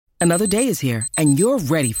Another day is here, and you're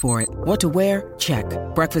ready for it. What to wear? Check.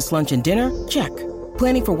 Breakfast, lunch, and dinner? Check.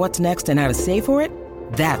 Planning for what's next and how to save for it?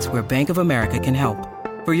 That's where Bank of America can help.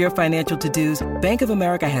 For your financial to-dos, Bank of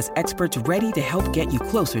America has experts ready to help get you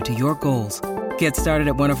closer to your goals. Get started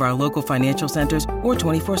at one of our local financial centers or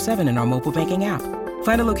 24/7 in our mobile banking app.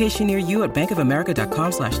 Find a location near you at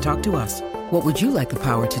bankofamerica.com/talktous. What would you like the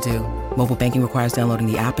power to do? Mobile banking requires downloading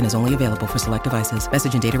the app and is only available for select devices.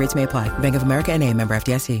 Message and data rates may apply. Bank of America N.A., member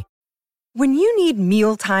FDIC. When you need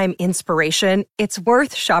mealtime inspiration, it's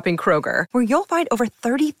worth shopping Kroger, where you'll find over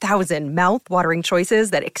 30,000 mouth-watering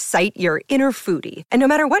choices that excite your inner foodie. And no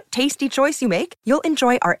matter what tasty choice you make, you'll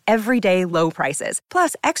enjoy our everyday low prices,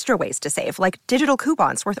 plus extra ways to save, like digital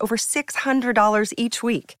coupons worth over $600 each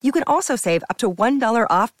week. You can also save up to $1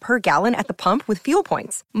 off per gallon at the pump with fuel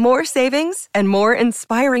points. More savings and more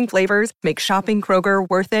inspiring flavors make shopping Kroger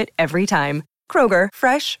worth it every time. Kroger,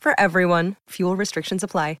 fresh for everyone. Fuel restrictions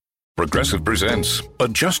apply. Progressive presents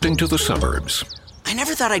Adjusting to the Suburbs. I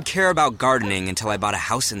never thought I'd care about gardening until I bought a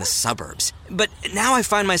house in the suburbs. But now I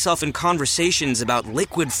find myself in conversations about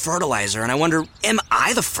liquid fertilizer, and I wonder, am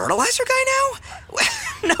I the fertilizer guy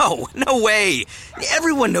now? No way.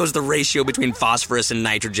 Everyone knows the ratio between phosphorus and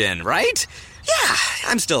nitrogen, right? Yeah,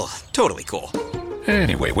 I'm still totally cool.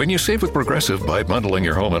 Anyway, when you save with Progressive by bundling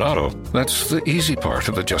your home and auto, that's the easy part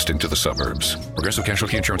of adjusting to the suburbs. Progressive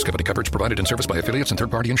Casualty Insurance Company. Coverage provided and serviced by affiliates and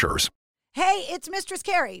third-party insurers. Hey, it's Mistress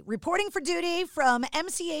Carrie, reporting for duty from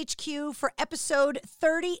MCHQ for episode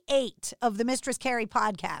 38 of the Mistress Carrie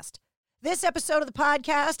podcast. This episode of the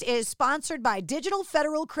podcast is sponsored by Digital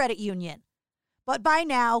Federal Credit Union. But by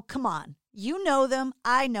now, come on, you know them,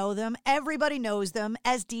 I know them, everybody knows them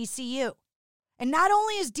as DCU. And not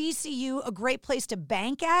only is DCU a great place to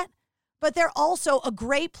bank at, but they're also a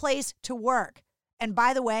great place to work. And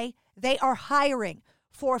by the way, they are hiring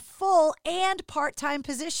for full and part-time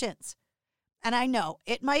positions. And I know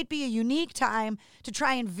it might be a unique time to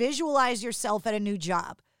try and visualize yourself at a new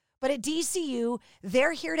job. But at DCU,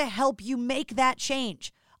 they're here to help you make that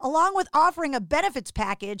change, along with offering a benefits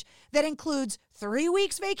package that includes 3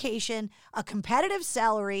 weeks vacation, a competitive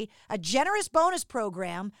salary, a generous bonus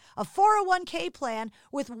program, a 401k plan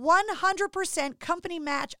with 100% company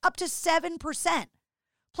match up to 7%,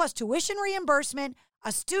 plus tuition reimbursement,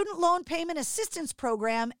 a student loan payment assistance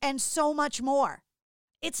program, and so much more.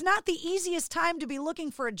 It's not the easiest time to be looking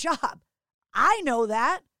for a job. I know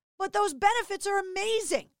that, but those benefits are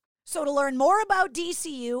amazing. So to learn more about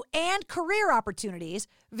DCU and career opportunities,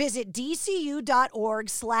 visit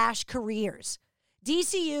dcu.org/careers.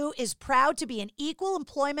 DCU is proud to be an equal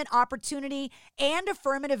employment opportunity and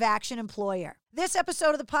affirmative action employer. This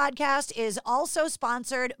episode of the podcast is also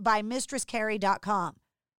sponsored by MistressCarrie.com,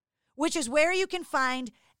 which is where you can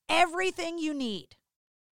find everything you need.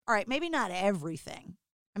 All right, maybe not everything.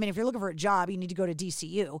 I mean, if you're looking for a job, you need to go to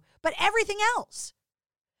DCU, but everything else.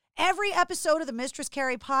 Every episode of the Mistress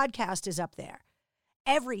Carrie podcast is up there.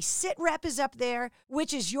 Every sit rep is up there,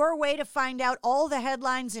 which is your way to find out all the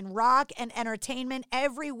headlines in rock and entertainment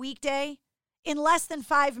every weekday in less than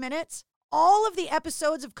 5 minutes. All of the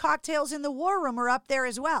episodes of Cocktails in the War Room are up there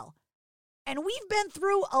as well. And we've been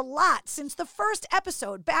through a lot since the first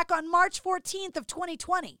episode back on March 14th of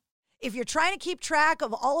 2020. If you're trying to keep track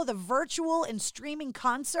of all of the virtual and streaming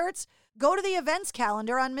concerts, go to the events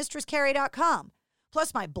calendar on MistressCarrie.com.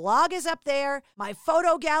 Plus, my blog is up there. My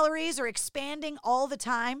photo galleries are expanding all the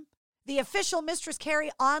time. The official Mistress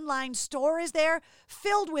Carrie online store is there,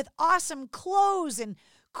 filled with awesome clothes and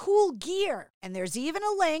cool gear. And there's even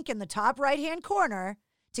a link in the top right-hand corner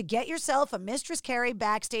to get yourself a Mistress Carrie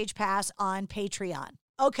Backstage Pass on Patreon.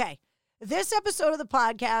 Okay, this episode of the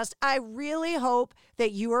podcast, I really hope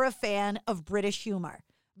that you are a fan of British humor,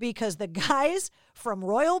 because the guys from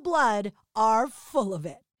Royal Blood are full of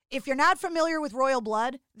it. If you're not familiar with Royal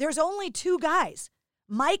Blood, there's only 2 guys,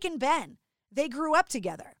 Mike and Ben. They grew up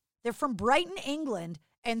together. They're from Brighton, England,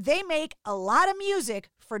 and they make a lot of music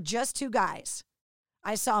for just 2 guys.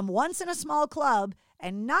 I saw them once in a small club,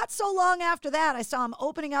 and not so long after that, I saw them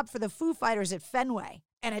opening up for the Foo Fighters at Fenway.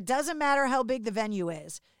 And it doesn't matter how big the venue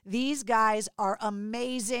is. These guys are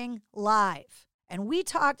amazing live. And we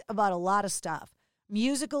talked about a lot of stuff.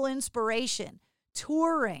 Musical inspiration,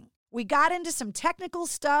 touring. We got into some technical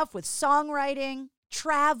stuff with songwriting,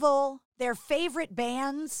 travel, their favorite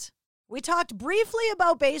bands. We talked briefly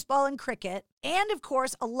about baseball and cricket, and of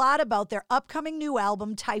course, a lot about their upcoming new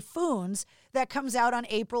album, Typhoons, that comes out on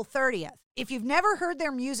April 30th. If you've never heard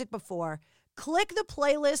their music before, click the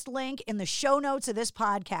playlist link in the show notes of this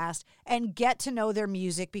podcast and get to know their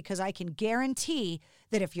music, because I can guarantee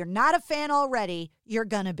that if you're not a fan already, you're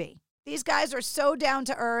gonna be. These guys are so down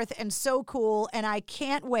to earth and so cool, and I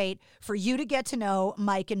can't wait for you to get to know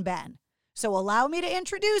Mike and Ben. So allow me to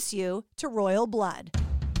introduce you to Royal Blood.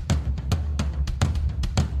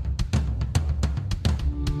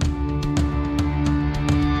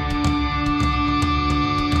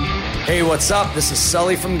 Hey, what's up? This is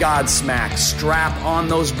Sully from Godsmack. Strap on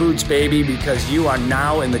those boots, baby, because you are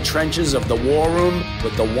now in the trenches of the war room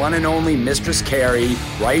with the one and only Mistress Carrie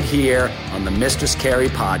right here on the Mistress Carrie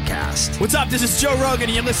podcast. What's up? This is Joe Rogan,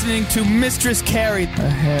 and you're listening to Mistress Carrie. Her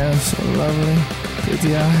hair so lovely,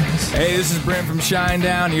 pretty eyes. Hey, this is Brent from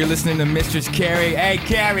Shinedown, and you're listening to Mistress Carrie. Hey,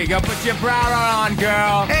 Carrie, go put your bra on,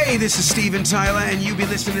 girl. Hey, this is Steven Tyler, and you be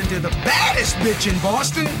listening to the baddest bitch in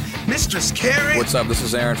Boston, Mistress Carrie. What's up? This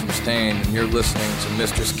is Aaron from Stain, and you're listening to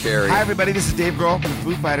Mistress Carrie. Hi, everybody. This is Dave Grohl from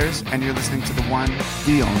Foo Fighters, and you're listening to the one,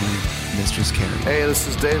 the only Mistress Carrie. Hey, this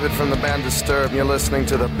is David from the band Disturbed, and you're listening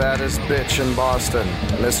to the baddest bitch in Boston,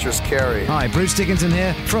 Mistress Carrie. Hi, Bruce Dickinson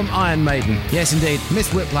here from Iron Maiden. Yes, indeed,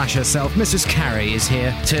 Miss Whiplash herself, Mistress Carrie, is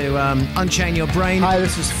here to unchain your brain. Hi,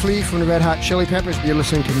 this is Flea from the Red Hot Chili Peppers. You're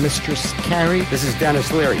listening to Mistress Carrie. This is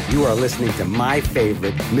Dennis Leary. You are listening to my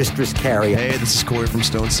favorite, Mistress Carrie. Hey, this is Corey from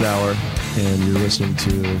Stone Sour, and you're listening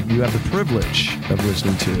to, you have the privilege of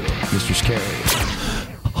listening to Mistress Carrie.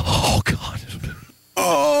 Oh, God.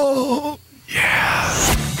 Oh, yeah.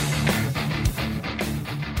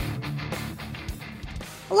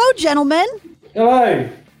 Hello, gentlemen. Hello.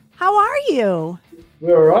 How are you?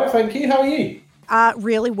 We're all right, thank you. How are you?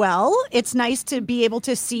 Really well. It's nice to be able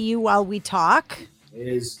to see you while we talk. It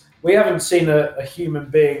is. We haven't seen a human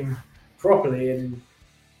being properly in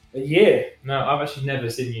a year. No, I've actually never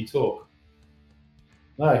seen you talk.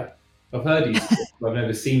 No. I've heard you talk, but I've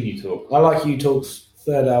never seen you talk. I like You Talk's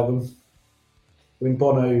third album. When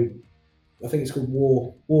Bono, I think it's called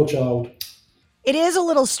War Child. It is a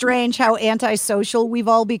little strange how antisocial we've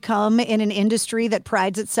all become in an industry that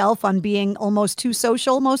prides itself on being almost too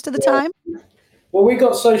social most of the time. Well, we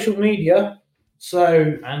got social media,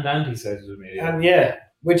 so... And anti-social media. And yeah,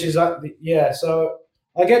 which is, so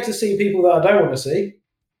I get to see people that I don't want to see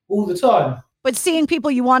all the time. But seeing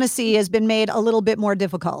people you want to see has been made a little bit more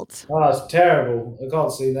difficult. Oh, it's terrible. I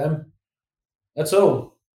can't see them. That's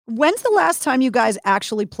all. When's the last time you guys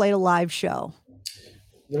actually played a live show?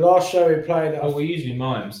 The last show we played... Well, we usually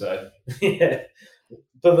mime, so... Yeah.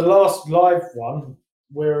 But the last live one,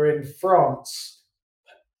 we were in France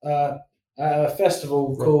at a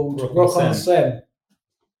festival called Rock on Seine.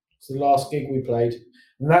 It's the last gig we played.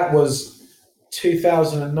 And that was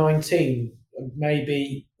 2019,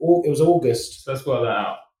 maybe... It was August. So let's work that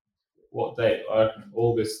out. What date?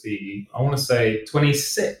 August I want to say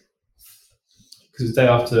 26th. Because it's the day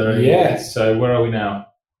after. Yeah. So where are we now?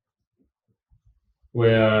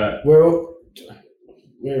 We're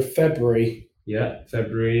February. Yeah,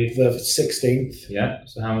 February the 16th. Yeah.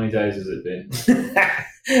 So how many days has it been?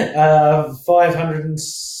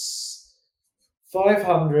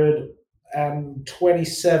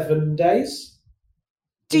 527 days.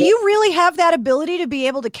 Do you really have that ability to be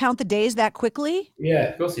able to count the days that quickly? Yeah,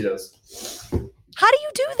 of course he does. How do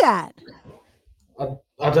you do that?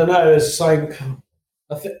 I don't know. It's like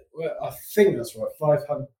I think that's right.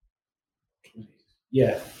 500.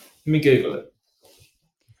 Yeah. Let me Google it.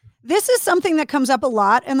 This is something that comes up a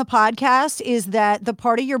lot in the podcast, is that the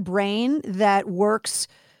part of your brain that works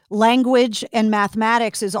language and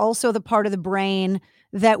mathematics is also the part of the brain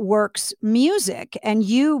that works music. And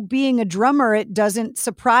you being a drummer, it doesn't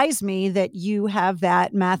surprise me that you have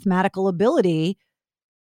that mathematical ability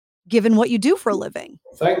given what you do for a living.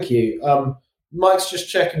 Thank you. Mike's just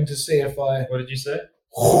checking to see if I... What did you say?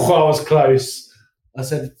 Oh, I was close. I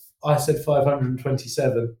said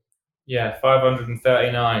 527. Yeah,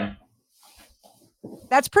 539.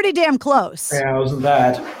 That's pretty damn close. Yeah, it wasn't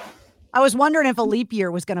bad. I was wondering if a leap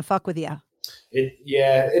year was going to fuck with you.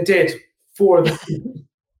 It did. 4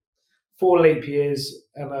 leap years,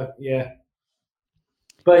 and yeah.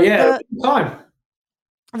 But yeah, time.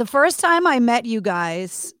 The first time I met you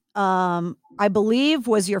guys, I believe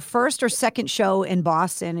was your first or second show in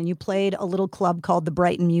Boston, and you played a little club called the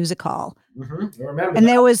Brighton Music Hall. Mm-hmm. I remember. And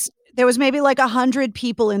there was maybe like 100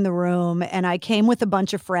 people in the room, and I came with a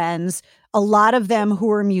bunch of friends, a lot of them who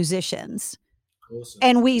were musicians. Awesome.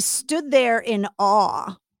 And we stood there in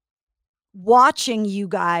awe, watching you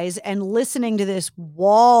guys and listening to this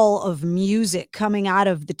wall of music coming out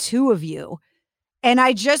of the two of you. And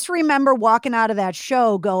I just remember walking out of that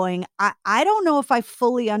show going, I don't know if I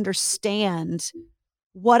fully understand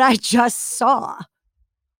what I just saw.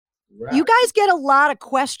 Right. You guys get a lot of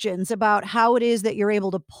questions about how it is that you're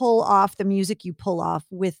able to pull off the music you pull off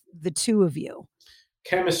with the two of you.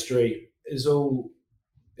 Chemistry is all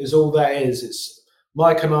is all that is. It's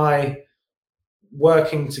Mike and I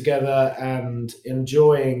working together and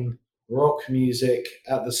enjoying rock music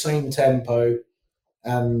at the same tempo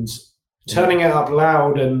and turning it up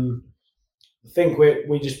loud. And I think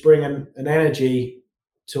we just bring an energy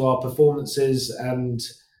to our performances, and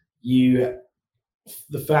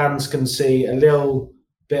the fans can see a little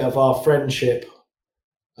bit of our friendship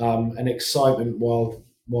and excitement while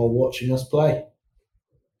watching us play.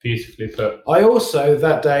 Beautifully put. I also,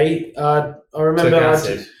 that day, I remember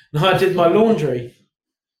I did my laundry.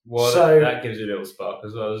 Well, so that gives you a little spark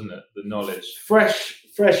as well, doesn't it? The knowledge. Fresh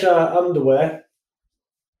underwear.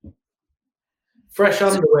 Fresh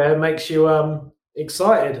underwear makes you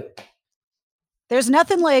excited. There's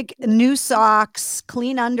nothing like new socks,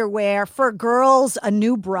 clean underwear. For girls, a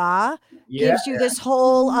new bra gives you this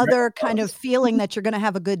whole other kind of feeling that you're going to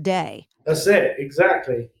have a good day. That's it,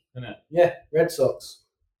 exactly. Isn't it? Yeah, Red Sox.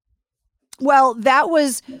 Well, that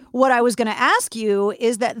was what I was going to ask you,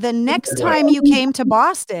 is that the next time you came to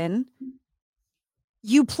Boston,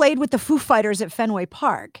 you played with the Foo Fighters at Fenway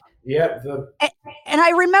Park. Yep. And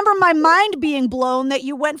I remember my mind being blown that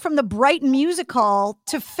you went from the Brighton Music Hall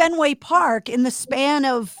to Fenway Park in the span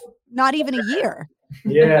of not even a year.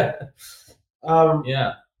 Yeah.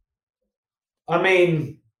 Yeah. I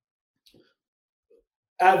mean,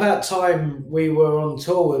 at that time we were on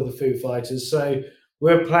tour with the Foo Fighters, so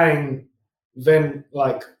we're playing venue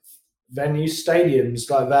stadiums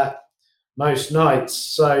like that most nights.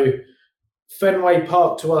 So Fenway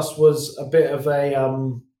Park to us was a bit of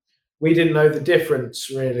a we didn't know the difference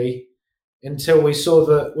really until we saw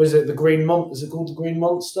the Green Monster. Is it called the Green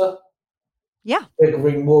Monster? Yeah. The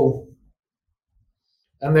green wall.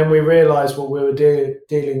 And then we realized what we were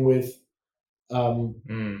dealing with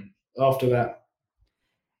after that.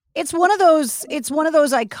 It's one of those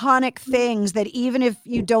iconic things that even if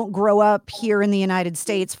you don't grow up here in the United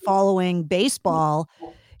States following baseball,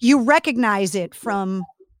 you recognize it from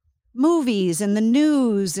movies and the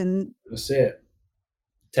news. And that's it.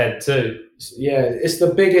 Ted 2. Yeah, it's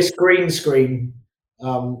the biggest green screen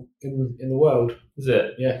in the world. Is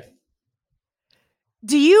it? Yeah.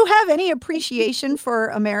 Do you have any appreciation for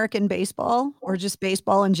American baseball or just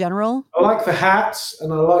baseball in general? I like the hats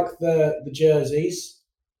and I like the jerseys.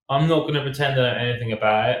 I'm not going to pretend I know anything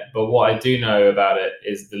about it, but what I do know about it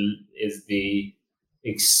is the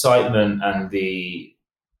excitement and the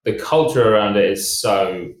culture around it is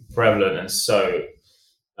so prevalent and so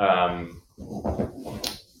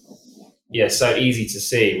so easy to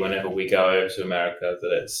see whenever we go over to America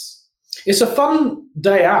that it's a fun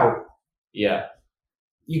day out. Yeah.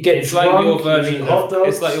 You get it's like your version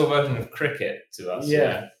of cricket to us.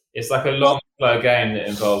 Yeah. It's like a long slow game that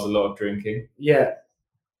involves a lot of drinking. Yeah.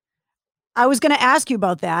 I was going to ask you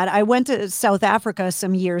about that. I went to South Africa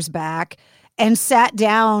some years back and sat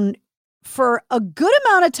down for a good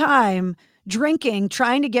amount of time drinking,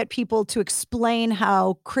 trying to get people to explain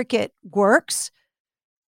how cricket works.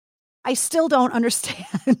 I still don't understand.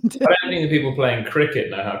 I don't think the people playing cricket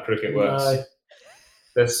know how cricket works. No.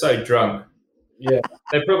 They're so drunk. Yeah.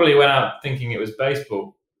 They probably went out thinking it was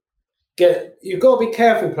baseball. You've got to be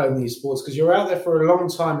careful playing these sports because you're out there for a long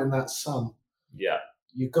time in that sun. Yeah.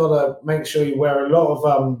 You've got to make sure you wear a lot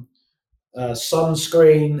of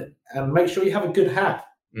sunscreen and make sure you have a good hat.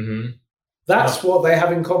 Mm-hmm. That's what they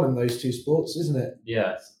have in common, those two sports, isn't it?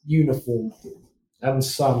 Yeah. Uniform and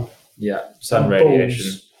sun. Yeah, sun and radiation.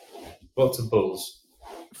 balls. Lots of bulls.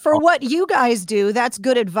 For what you guys do, that's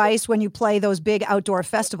good advice when you play those big outdoor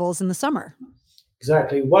festivals in the summer.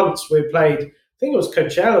 Exactly. Once we played, I think it was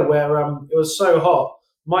Coachella, where it was so hot,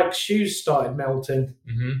 Mike's shoes started melting.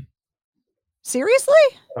 Mm-hmm. Seriously?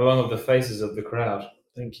 Along with the faces of the crowd.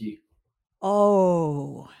 Thank you.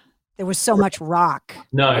 Oh, there was so much rock.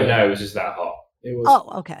 No, it was just that hot. It was.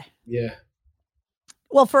 Oh, okay. Yeah.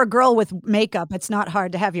 Well, for a girl with makeup, it's not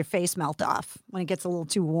hard to have your face melt off when it gets a little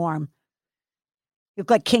too warm. You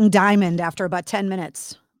look like King Diamond after about 10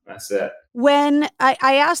 minutes. That's it. When I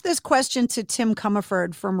asked this question to Tim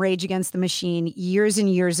Comerford from Rage Against the Machine years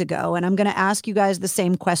and years ago, and I'm going to ask you guys the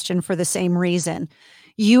same question for the same reason.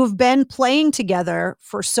 You've been playing together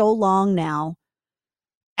for so long now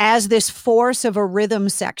as this force of a rhythm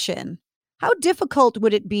section. How difficult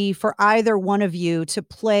would it be for either one of you to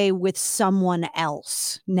play with someone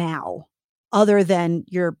else now, other than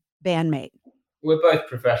your bandmate? We're both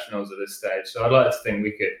professionals at this stage, so I'd like to think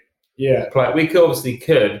we could play. We obviously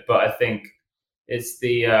could, but I think it's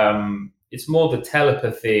it's more the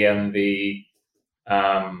telepathy and the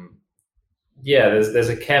there's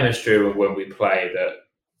a chemistry when we play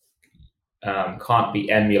that can't be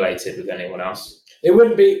emulated with anyone else. It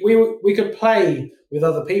wouldn't be. We could play with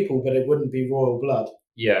other people, but it wouldn't be royal blood.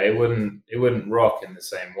 it wouldn't rock in the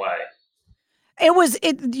same way.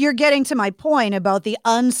 You're getting to my point about the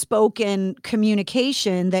unspoken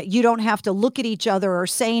communication, that you don't have to look at each other or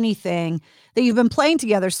say anything, that you've been playing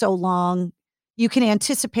together so long, you can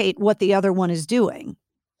anticipate what the other one is doing.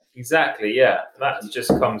 Exactly, yeah. That just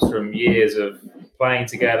comes from years of playing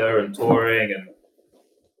together and touring,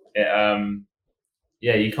 and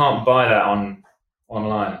you can't buy that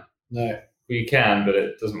online. No. You can, but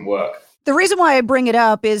it doesn't work. The reason why I bring it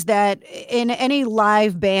up is that in any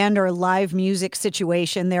live band or live music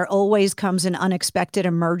situation, there always comes an unexpected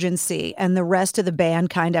emergency, and the rest of the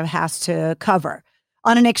band kind of has to cover.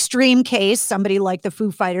 On an extreme case, somebody like the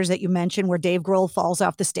Foo Fighters that you mentioned, where Dave Grohl falls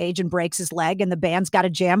off the stage and breaks his leg, and the band's got to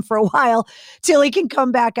jam for a while till he can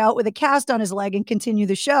come back out with a cast on his leg and continue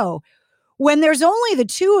the show. When there's only the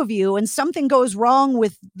two of you and something goes wrong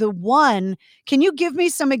with the one, can you give me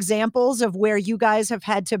some examples of where you guys have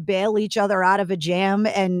had to bail each other out of a jam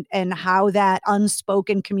and how that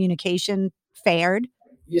unspoken communication fared?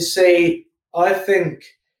 You see, I think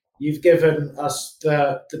you've given us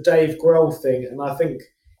the Dave Grohl thing, and I think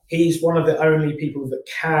he's one of the only people that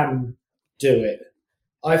can do it.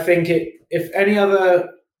 I think if any other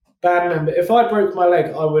band member, if I broke my leg,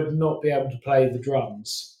 I would not be able to play the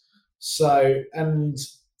drums. So, and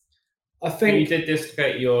I think... You did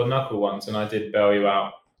dislocate your knuckle once, and I did bail you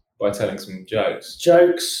out by telling some jokes.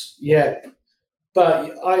 Jokes, yeah.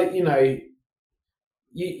 But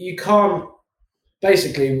you can't...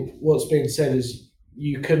 Basically, what's being said is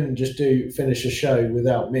you couldn't just finish a show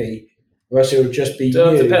without me, or else it would just be you.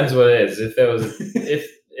 It depends what it is. If there was...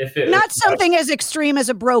 if it Not was, something as extreme as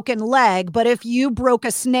a broken leg, but if you broke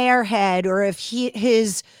a snare head, or if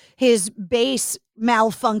his bass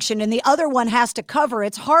malfunction and the other one has to cover,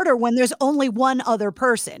 it's harder when there's only one other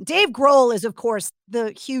person. Dave Grohl is, of course,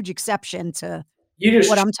 the huge exception to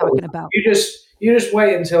what I'm talking about. You just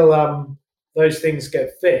wait until those things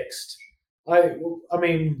get fixed. I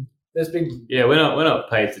mean, there's been we're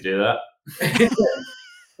not paid to do that.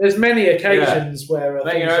 There's many occasions where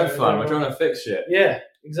make your own fun. We're trying to fix shit. Yeah,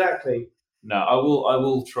 exactly. No, I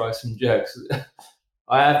will try some jokes.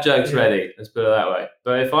 I have jokes ready, let's put it that way.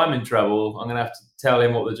 But if I'm in trouble, I'm going to have to tell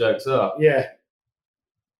him what the jokes are. Yeah.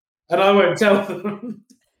 And I won't tell them.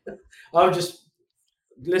 I'll just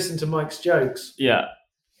listen to Mike's jokes. Yeah.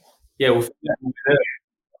 Yeah, we'll jokes.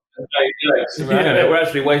 We're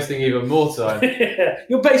actually wasting even more time. Yeah.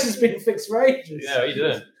 Your bass has been fixed for ages. Yeah, what are you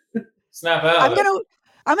doing? Snap out. I'm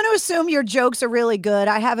going to assume your jokes are really good.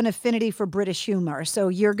 I have an affinity for British humor, so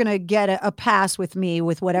you're going to get a pass with me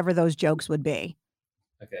with whatever those jokes would be.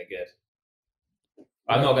 Okay, good.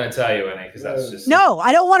 I'm not going to tell you any because that's just... No,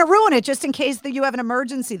 I don't want to ruin it just in case that you have an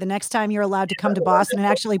emergency the next time you're allowed to come to Boston and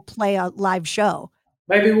actually play a live show.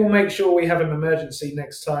 Maybe we'll make sure we have an emergency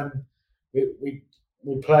next time we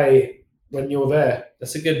play when you're there.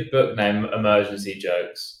 That's a good book name, Emergency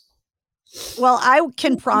Jokes. Well, I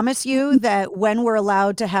can promise you that when we're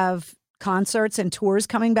allowed to have concerts and tours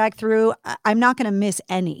coming back through, I'm not going to miss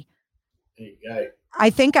any. There you go. I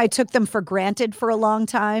think I took them for granted for a long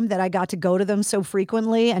time that I got to go to them so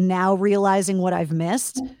frequently, and now realizing what I've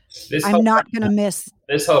missed, I'm not going to miss.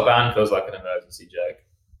 This whole band feels like an emergency joke.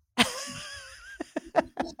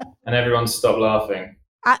 And everyone stopped laughing.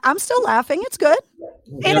 I'm still laughing. It's good.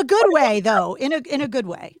 In a good way, though. In a good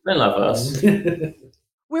way. They love us.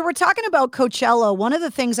 We were talking about Coachella. One of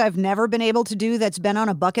the things I've never been able to do that's been on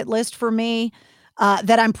a bucket list for me,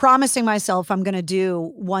 that I'm promising myself I'm going to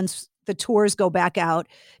do once the tours go back out.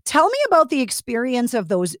 Tell me about the experience of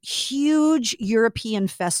those huge European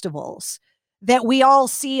festivals that we all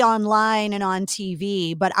see online and on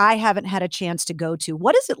TV, but I haven't had a chance to go to.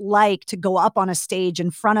 What is it like to go up on a stage in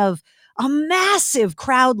front of a massive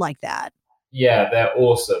crowd like that? Yeah, they're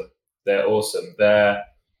awesome. They're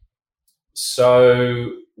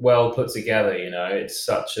so well put together, it's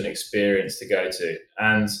such an experience to go to.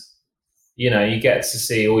 And you get to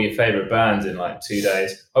see all your favorite bands in like 2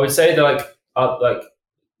 days. I would say that like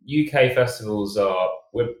UK festivals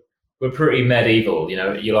we're pretty medieval.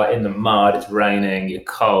 You're like in the mud, it's raining, you're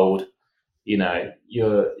cold. You're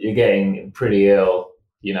getting pretty ill.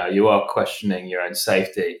 You are questioning your own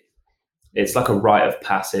safety. It's like a rite of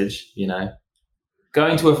passage.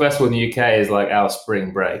 Going to a festival in the UK is like our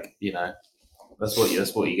spring break. That's what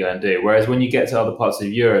you go and do. Whereas when you get to other parts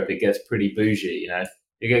of Europe, it gets pretty bougie.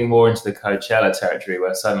 You're getting more into the Coachella territory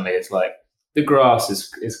where suddenly it's like the grass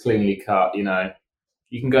is cleanly cut.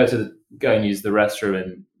 You can go and use the restroom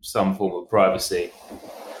in some form of privacy.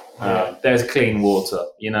 There's clean water.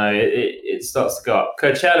 It starts to go up.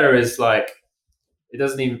 Coachella is like,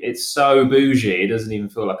 it's so bougie. It doesn't even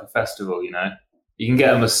feel like a festival. You can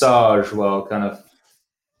get a massage while kind of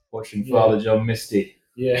watching Father John Misty.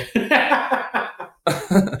 Yeah.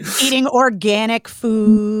 Eating organic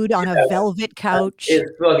food on a velvet couch.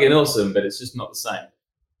 It's fucking awesome, but it's just not the same.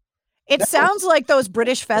 It sounds like those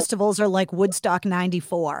British festivals are like Woodstock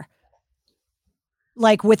 94.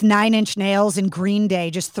 Like with 9 Inch Nails and Green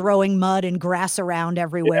Day just throwing mud and grass around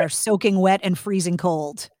everywhere, soaking wet and freezing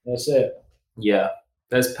cold. That's it. Yeah.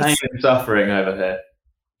 There's pain and suffering over here.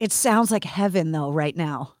 It sounds like heaven, though, right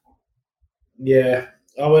now. Yeah,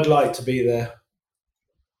 I would like to be there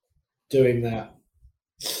doing that.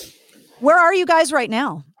 Where are you guys right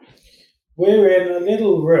now? We're in a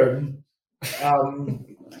little room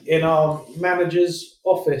in our manager's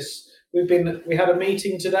office. We had a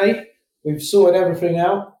meeting today. We've sorted everything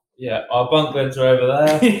out. Yeah, our bunk beds are over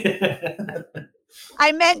there.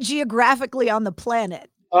 I meant geographically on the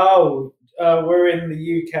planet. Oh, we're in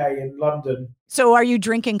the UK, in London. So are you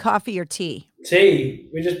drinking coffee or tea? Tea.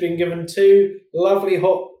 We've just been given 2 lovely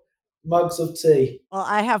hot mugs of tea. Well,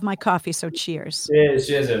 I have my coffee, so cheers. Cheers.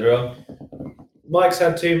 Cheers, everyone. Mike's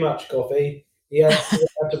had too much coffee. He had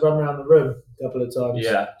to run around the room a couple of times.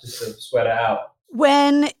 Yeah, just to sweat it out.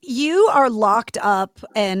 When you are locked up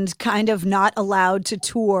and kind of not allowed to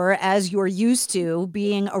tour as you're used to,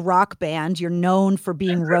 being a rock band, you're known for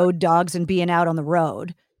being road dogs and being out on the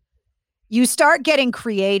road. You start getting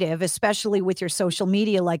creative, especially with your social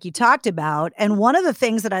media, like you talked about. And one of the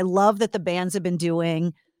things that I love that the bands have been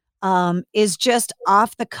doing is just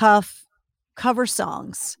off the cuff cover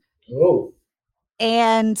songs. Oh.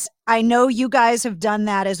 And I know you guys have done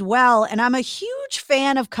that as well. And I'm a huge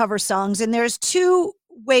fan of cover songs. And there's 2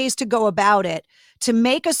 ways to go about it: to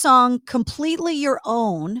make a song completely your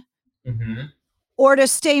own, or to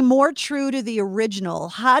stay more true to the original.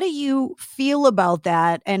 How do you feel about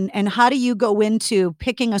that? And how do you go into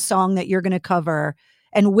picking a song that you're going to cover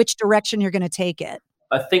and which direction you're going to take it?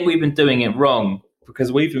 I think we've been doing it wrong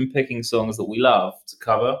because we've been picking songs that we love to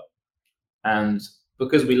cover. And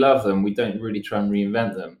because we love them, we don't really try and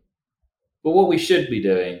reinvent them. But what we should be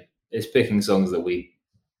doing is picking songs that we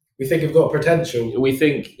think have got potential. We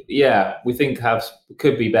think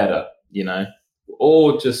could be better, you know,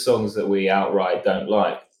 or just songs that we outright don't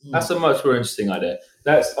like. That's a much more interesting idea.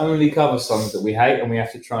 That's only cover songs that we hate, and we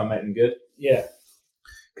have to try and make them good. Yeah,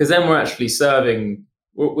 because then we're actually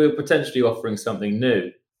we're potentially offering something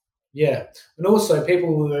new. Yeah, and also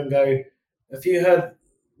people will then go, "If you heard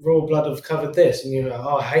Royal Blood have covered this," and you're like,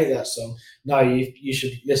 "Oh, I hate that song." No, you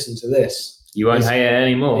should listen to this. You won't hate it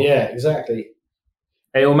anymore. Yeah, exactly.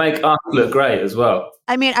 It will make us look great as well.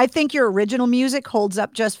 I mean, I think your original music holds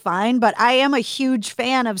up just fine, but I am a huge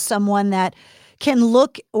fan of someone that can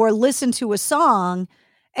look or listen to a song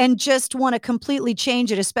and just want to completely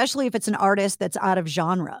change it, especially if it's an artist that's out of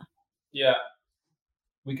genre. Yeah.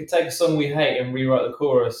 We could take a song we hate and rewrite the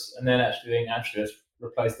chorus and then actually let's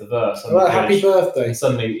replace the verse. Well, Happy Birthday. And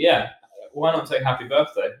suddenly, why not take Happy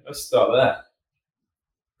Birthday? Let's start there.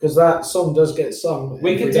 Because that song does get sung.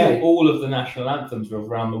 We could do all of the national anthems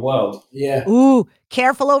around the world. Yeah. Ooh,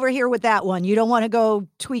 careful over here with that one. You don't want to go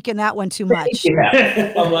tweaking that one too much.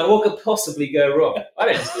 Yeah. I'm like, what could possibly go wrong?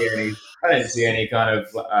 I don't see any kind of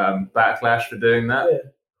backlash for doing that. Yeah.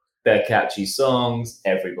 They're catchy songs.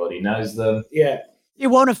 Everybody knows them. Yeah. It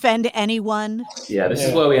won't offend anyone. Yeah, this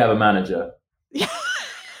is why we have a manager.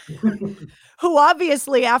 Who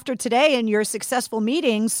obviously after today and your successful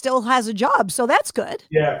meetings still has a job. So that's good.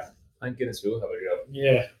 Yeah. Thank goodness we'll have a job.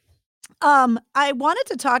 Yeah. I wanted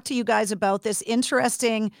to talk to you guys about this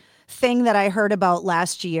interesting thing that I heard about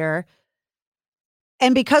last year.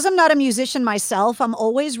 And because I'm not a musician myself, I'm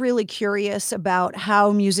always really curious about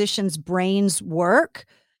how musicians' brains work.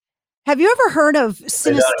 Have you ever heard of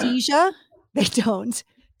synesthesia? They don't.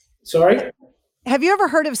 Sorry? Have you ever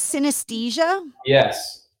heard of synesthesia?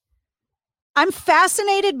 Yes. I'm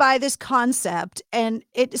fascinated by this concept, and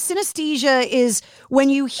synesthesia is when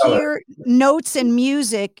you hear notes in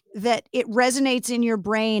music that it resonates in your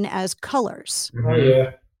brain as colors. Oh,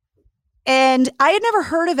 yeah. And I had never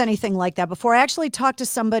heard of anything like that before. I actually talked to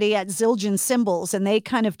somebody at Zildjian Cymbals, and they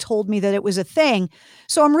kind of told me that it was a thing.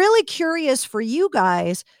 So I'm really curious for you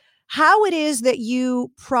guys how it is that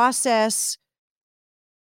you process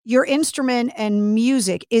your instrument and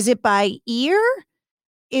music. Is it by ear?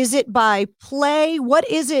 Is it by play? What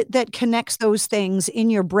is it that connects those things in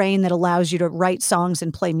your brain that allows you to write songs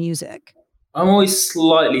and play music? I'm always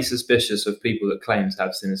slightly suspicious of people that claim to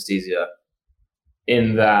have synesthesia,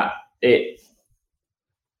 in that I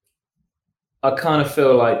kind of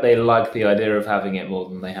feel like they like the idea of having it more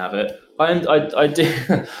than they have it. I do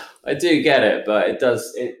I do get it, but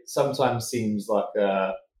it sometimes seems like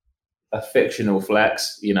a fictional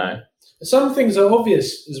flex, you know. Some things are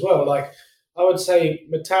obvious as well, like I would say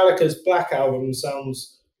Metallica's Black Album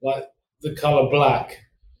sounds like the colour black.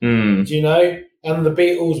 Mm. Do you know? And the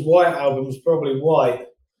Beatles' White Album's probably white.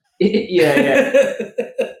 Yeah.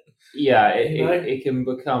 It can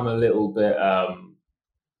become a little bit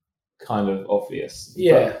kind of obvious.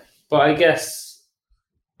 Yeah. But I guess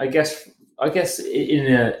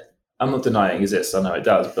in a, I'm not denying it exists. I know it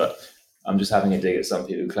does, but I'm just having a dig at some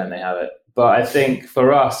people who claim they have it. But I think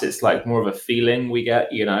for us, it's like more of a feeling we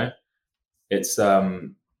get. You know, it's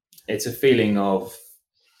a feeling of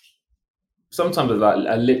sometimes like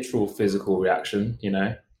a literal physical reaction. You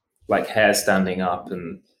know, like hair standing up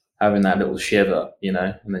and having that little shiver. You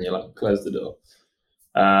know, and then you're like, close the door.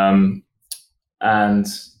 And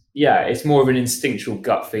yeah, it's more of an instinctual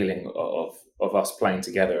gut feeling of us playing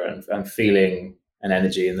together and feeling an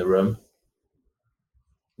energy in the room,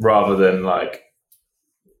 rather than like,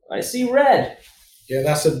 I see red. Yeah,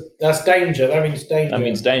 that's danger. That means danger. That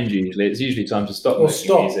means danger usually. It's usually time to stop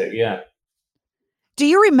music. Yeah. Do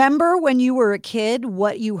you remember when you were a kid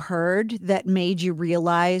what you heard that made you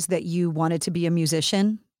realize that you wanted to be a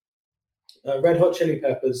musician? Red Hot Chili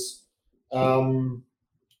Peppers,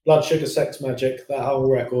 Blood Sugar Sex Magic, that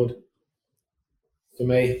whole record for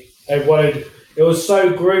me. It was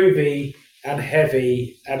so groovy and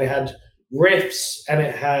heavy, and it had riffs, and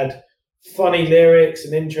it had funny lyrics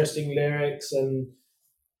and interesting lyrics, and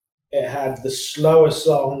it had the slower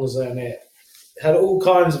songs, and it had all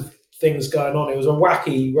kinds of things going on. It was a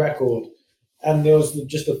wacky record, and it was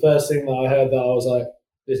just the first thing that I heard that I was like,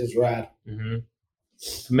 this is rad. Mm-hmm.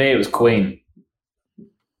 For me, it was Queen.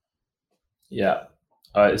 Yeah.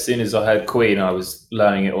 As soon as I heard Queen, I was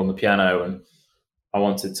learning it on the piano, and I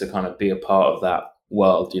wanted to kind of be a part of that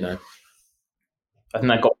world, you know. I think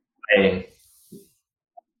that got me playing.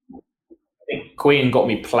 I think Queen got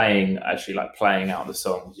me playing, actually, like playing out the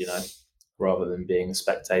songs, you know, rather than being a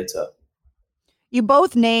spectator. You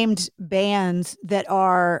both named bands that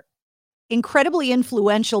are incredibly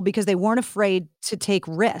influential because they weren't afraid to take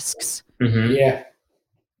risks. Mm-hmm. Yeah.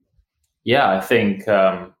 Yeah, I think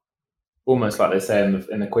almost like they say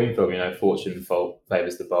in the Queen film, you know, fortune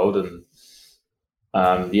favors the bold, and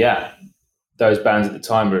those bands at the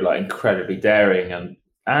time were like incredibly daring, and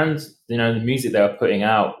you know, the music they were putting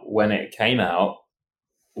out when it came out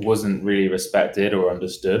wasn't really respected or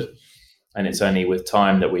understood, and it's only with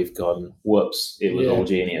time that we've gone, whoops, it was all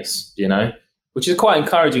genius, you know, which is quite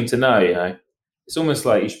encouraging to know. You know, it's almost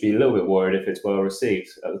like you should be a little bit worried if it's well received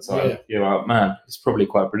at the time. Yeah. You're like, man, it's probably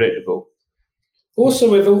quite predictable.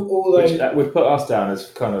 Also, with all those, that would put us down as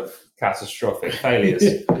kind of catastrophic failures.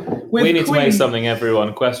 We need Queen, to make something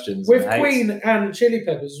everyone questions. With Queen and Chili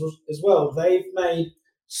Peppers as well, they've made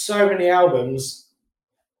so many albums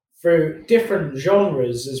through different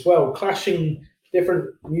genres as well, clashing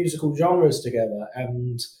different musical genres together,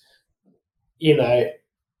 and you know,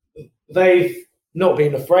 they've not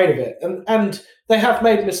been afraid of it, and they have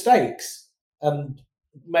made mistakes and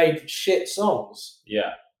made shit songs.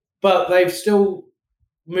 Yeah. But they've still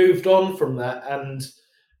moved on from that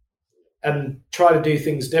and try to do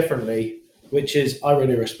things differently, which is I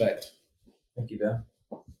really respect. Thank you, Ben.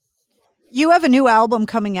 You have a new album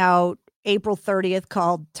coming out April 30th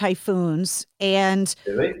called Typhoons, and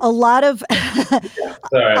a lot of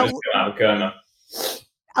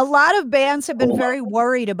a lot of bands have been very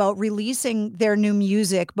worried about releasing their new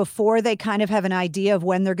music before they kind of have an idea of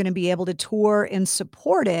when they're going to be able to tour and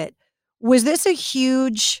support it. Was this a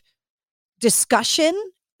huge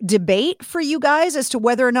debate for you guys as to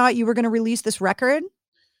whether or not you were going to release this record?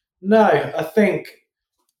 No, I think,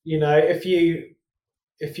 you know, if you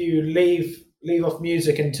leave off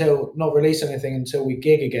music until not release anything until we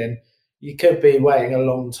gig again, you could be waiting a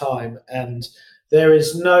long time, and there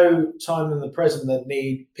is no time in the present that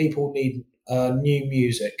people need new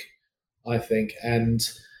music, I think, and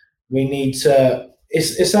we need to.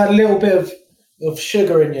 It's that little bit of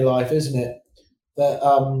sugar in your life, isn't it?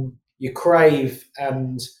 That you crave,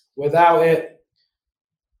 and without it,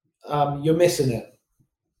 you're missing it.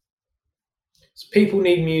 So people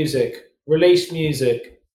need music. Release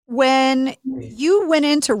music. When you went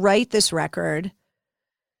in to write this record,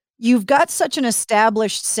 you've got such an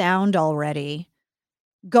established sound already.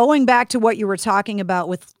 Going back to what you were talking about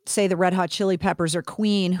with, say, the Red Hot Chili Peppers or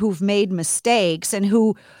Queen, who've made mistakes and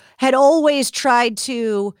who had always tried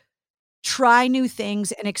to try new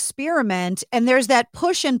things and experiment. And there's that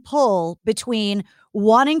push and pull between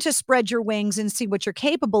wanting to spread your wings and see what you're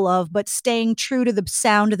capable of, but staying true to the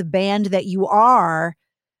sound of the band that you are.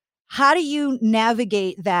 How do you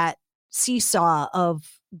navigate that seesaw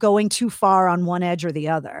of going too far on one edge or the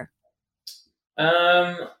other?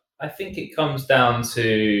 I think it comes down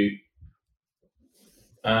to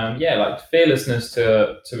like fearlessness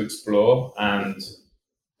to explore,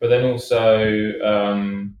 but then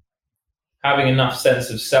also having enough sense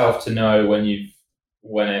of self to know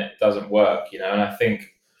when it doesn't work, you know. And I think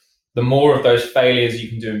the more of those failures you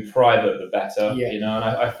can do in private, the better, you know. And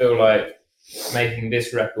I feel like making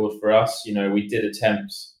this record for us, you know, we did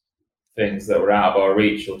attempt things that were out of our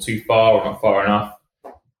reach or too far or not far enough,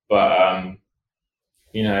 but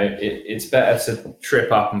you know, it's better to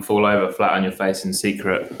trip up and fall over flat on your face in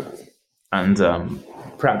secret and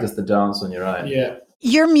practice the dance on your own. Yeah.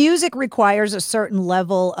 Your music requires a certain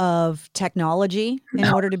level of technology in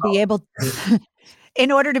order to be able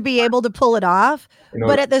to pull it off.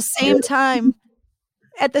 But at the same time,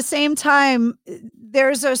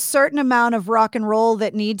 there's a certain amount of rock and roll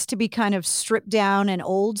that needs to be kind of stripped down and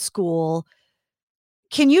old school.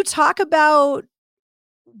 Can you talk about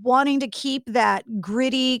wanting to keep that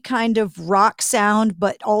gritty kind of rock sound,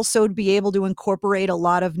 but also to be able to incorporate a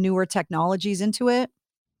lot of newer technologies into it?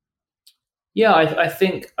 Yeah, I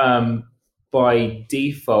think by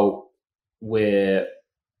default we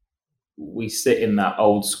sit in that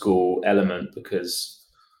old school element because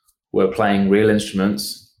we're playing real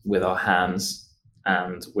instruments with our hands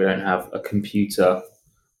and we don't have a computer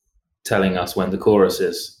telling us when the chorus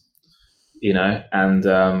is, you know. And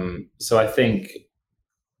so I think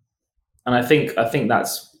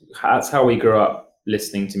that's how we grew up,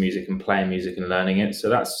 listening to music and playing music and learning it. So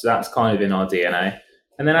that's kind of in our DNA.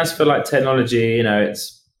 And then as for like technology, you know,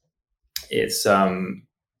 it's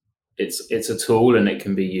a tool and it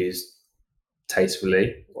can be used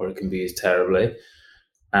tastefully or it can be used terribly.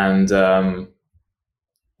 And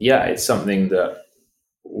it's something that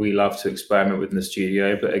we love to experiment with in the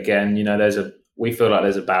studio. But again, you know, we feel like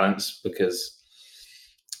there's a balance because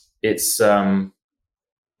it's when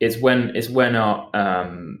our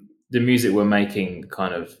the music we're making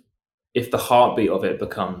kind of, if the heartbeat of it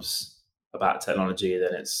becomes about technology,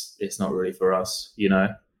 then it's not really for us, you know.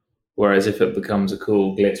 Whereas if it becomes a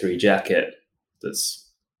cool glittery jacket that's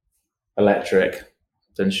electric,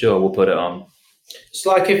 then sure, we'll put it on. It's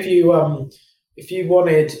like if you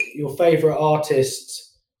wanted your favorite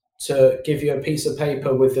artist to give you a piece of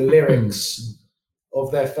paper with the lyrics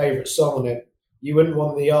of their favorite song on it, you wouldn't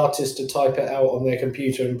want the artist to type it out on their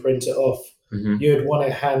computer and print it off. Mm-hmm. You'd want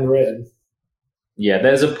it handwritten. Yeah,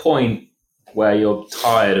 there's a point where you're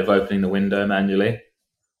tired of opening the window manually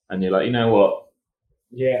and you're like, you know what?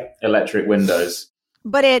 Yeah. Electric windows.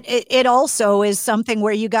 But it also is something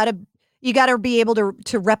where you gotta be able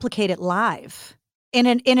to replicate it live in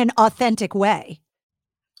an authentic way.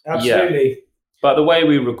 Absolutely. Yeah. But the way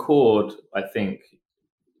we record, I think,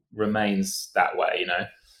 remains that way, you know.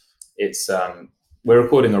 It's we're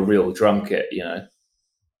recording a real drum kit, you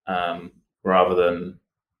know, rather than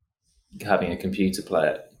having a computer play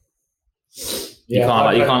it. You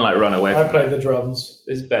can't run away from I play the drums.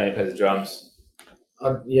 This is Benny plays the drums.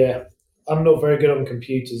 I'm not very good on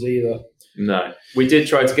computers either. No, we did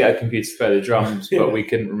try to get a computer to play the drums, but we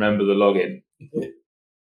couldn't remember the login.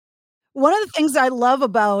 One of the things I love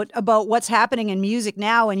about what's happening in music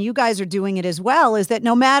now, and you guys are doing it as well, is that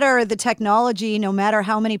no matter the technology, no matter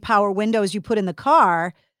how many power windows you put in the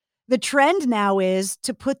car, the trend now is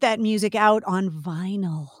to put that music out on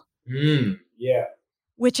vinyl. Yeah.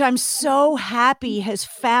 Which I'm so happy has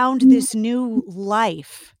found this new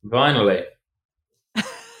life. Vinyl.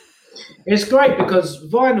 It's great because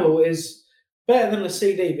vinyl is better than a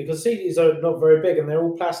CD because CDs are not very big and they're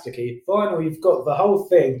all plasticky. Vinyl, you've got the whole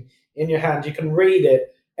thing in your hand. You can read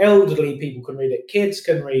it. Elderly people can read it. Kids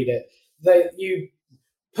can read it. You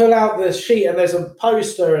pull out the sheet and there's a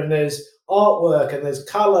poster and there's artwork and there's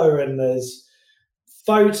colour and there's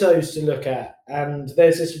photos to look at. And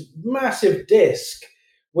there's this massive disc,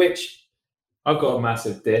 which... I've got a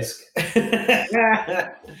massive disc.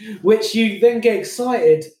 which you then get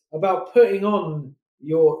excited about putting on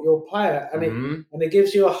your player. And it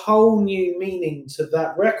gives you a whole new meaning to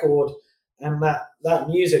that record and that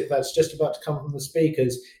music that's just about to come from the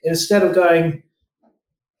speakers. Instead of going,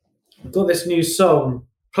 I've got this new song,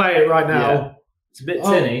 play it right now. Yeah. It's a bit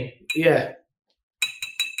tinny. Yeah.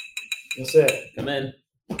 That's it. Come in.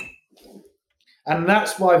 And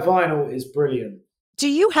that's why vinyl is brilliant. Do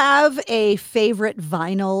you have a favorite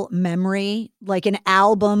vinyl memory, like an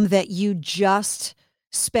album that you just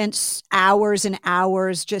spent hours and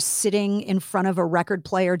hours just sitting in front of a record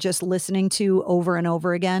player, just listening to over and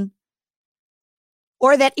over again?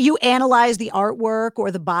 Or that you analyzed the artwork or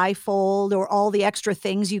the bifold or all the extra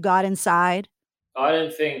things you got inside? I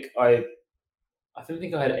don't think I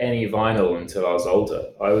had any vinyl until I was older.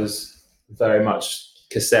 I was very much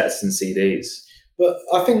cassettes and CDs. But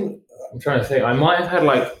I think... I'm trying to think. I might have had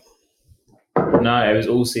like No, it was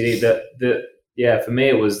all CD. For me,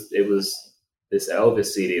 it was this Elvis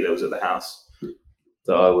CD that was at the house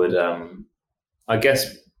that I would, I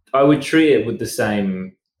guess, I would treat it with the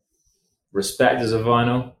same respect as a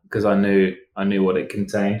vinyl because I knew what it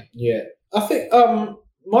contained. Yeah, I think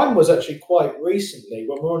mine was actually quite recently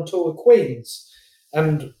when we were on tour with Queens,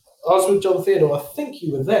 and I was with John Theodore. I think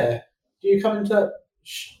you were there. Do you come into that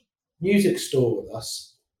music store with us?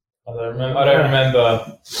 I don't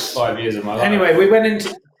remember 5 years of my life. Anyway, we went in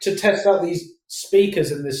to test out these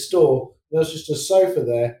speakers in this store. There was just a sofa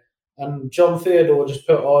there, and John Theodore just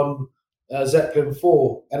put on Zeppelin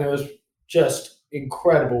 4, and it was just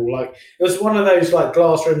incredible. Like, it was one of those like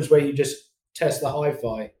glass rooms where you just test the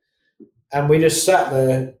hi-fi, and we just sat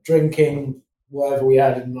there drinking whatever we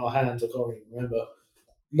had in our hands. I can't even remember.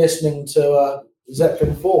 Listening to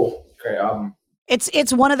Zeppelin 4. Great album.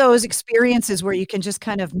 It's one of those experiences where you can just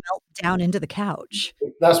kind of melt down into the couch.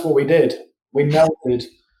 That's what we did. We melted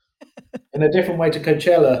in a different way to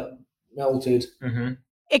Coachella. Melted. Mm-hmm.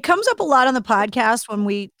 It comes up a lot on the podcast when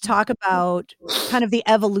we talk about kind of the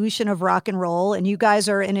evolution of rock and roll, and you guys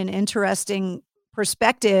are in an interesting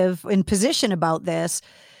perspective and position about this,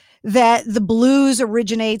 that the blues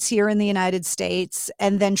originates here in the United States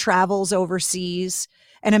and then travels overseas,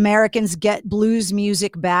 and Americans get blues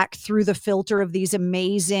music back through the filter of these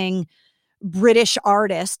amazing British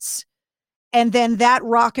artists. And then that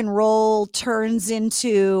rock and roll turns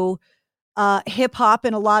into hip hop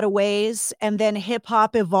in a lot of ways. And then hip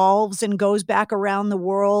hop evolves and goes back around the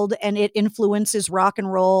world and it influences rock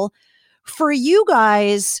and roll. For you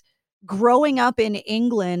guys growing up in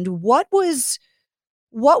England, what was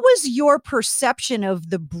your perception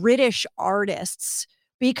of the British artists?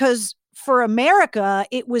 Because for America,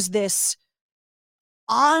 it was this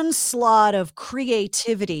onslaught of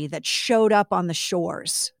creativity that showed up on the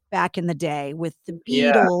shores back in the day with the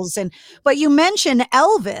Beatles. But you mentioned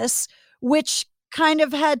Elvis, which kind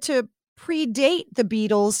of had to predate the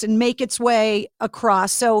Beatles and make its way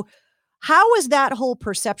across. So how was that whole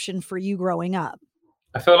perception for you growing up?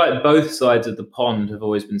 I feel like both sides of the pond have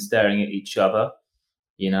always been staring at each other,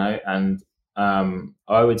 and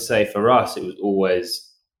I would say for us, it was always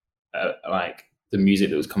like the music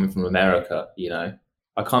that was coming from America,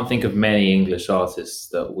 I can't think of many English artists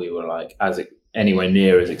that we were like anywhere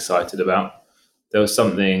near as excited about. There was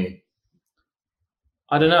something,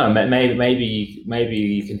 I don't know, maybe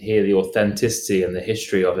you can hear the authenticity and the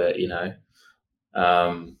history of it,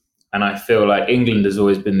 and I feel like England has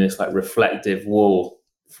always been this like reflective wall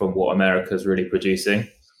from what America's really producing.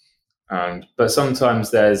 But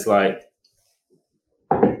sometimes there's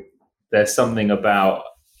something about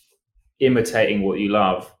imitating what you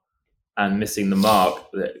love and missing the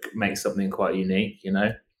mark that makes something quite unique,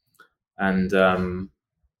 And for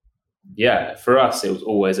us, it was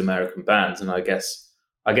always American bands. And I guess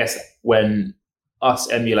when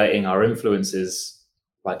us emulating our influences,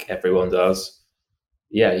 like everyone does,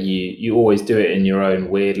 you always do it in your own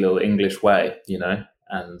weird little English way,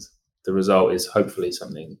 and the result is hopefully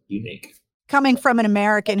something unique. Coming from an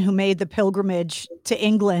American who made the pilgrimage to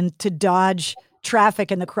England to dodge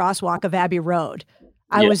traffic in the crosswalk of Abbey Road,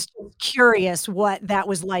 I was curious what that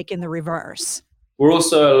was like in the reverse. We're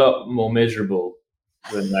also a lot more miserable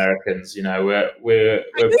than Americans, We're sure?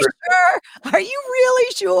 Are you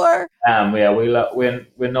really sure?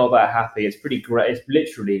 We're not that happy. It's pretty grey. It's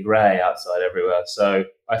literally grey outside everywhere. So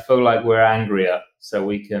I feel like we're angrier. So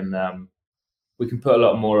we can put a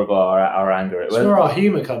lot more of our anger. It's where our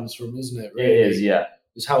humour comes from, isn't it? Really? It is, yeah.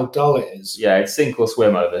 It's how dull it is. Yeah, it's sink or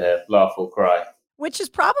swim over here. Laugh or cry. Which is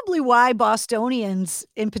probably why Bostonians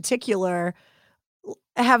in particular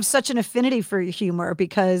have such an affinity for humor,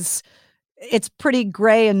 because it's pretty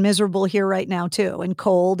gray and miserable here right now too, and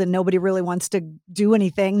cold, and nobody really wants to do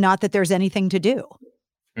anything. Not that there's anything to do.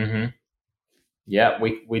 Mm-hmm. Yeah,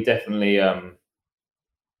 we definitely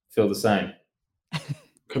feel the same.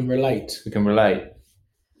 Can relate. We can relate.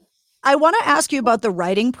 I want to ask you about the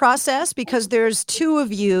writing process, because there's two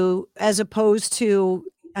of you as opposed to,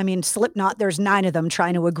 Slipknot, there's 9 of them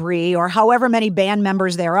trying to agree, or however many band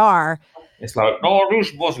members there are. It's like, oh,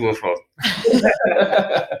 this was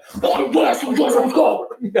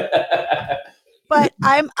But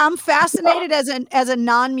I'm fascinated as a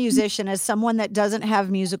non-musician, as someone that doesn't have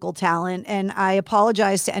musical talent, and I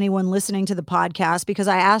apologize to anyone listening to the podcast because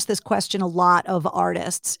I ask this question a lot of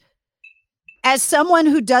artists. As someone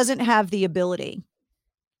who doesn't have the ability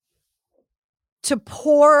to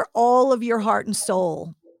pour all of your heart and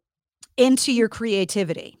soul into your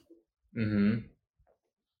creativity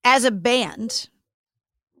as a band,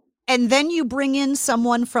 and then you bring in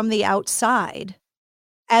someone from the outside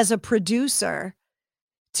as a producer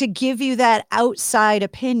to give you that outside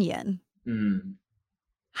opinion. Mm.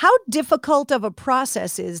 How difficult of a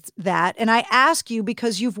process is that? And I ask you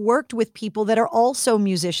because you've worked with people that are also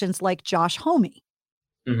musicians like Josh Homme.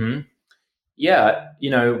 Mm-hmm. Yeah,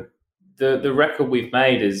 the record we've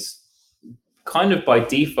made is kind of by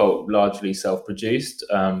default largely self-produced,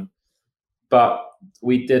 but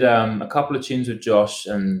we did a couple of tunes with Josh,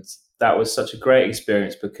 and that was such a great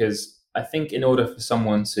experience because I think in order for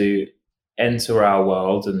someone to enter our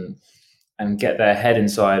world and get their head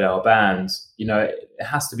inside our band, it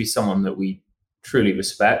has to be someone that we truly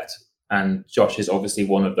respect, and Josh is obviously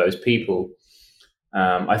one of those people.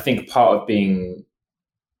 I think part of being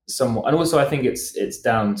someone, and also I think it's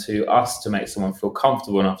down to us to make someone feel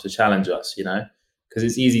comfortable enough to challenge us, because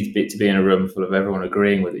it's easy to be in a room full of everyone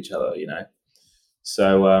agreeing with each other,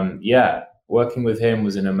 So working with him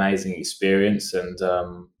was an amazing experience, and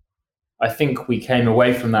I think we came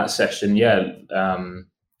away from that session,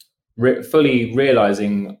 fully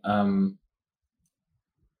realizing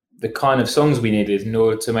the kind of songs we needed in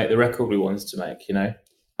order to make the record we wanted to make,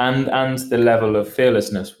 and the level of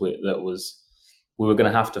fearlessness we were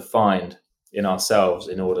going to have to find in ourselves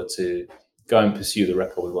in order to go and pursue the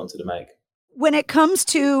record we wanted to make. When it comes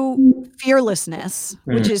to fearlessness,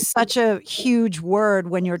 which is such a huge word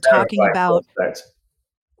when you're talking about,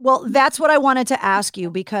 well, that's what I wanted to ask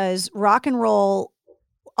you, because rock and roll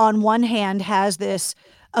on one hand has this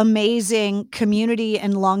amazing community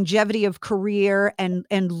and longevity of career and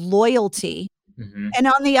loyalty. Mm-hmm. And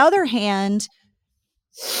on the other hand,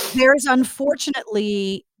 there's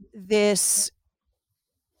unfortunately this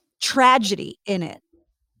tragedy in it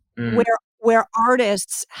where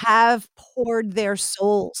artists have poured their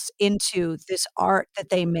souls into this art that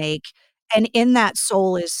they make. And in that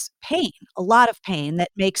soul is pain, a lot of pain that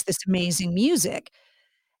makes this amazing music.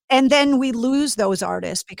 And then we lose those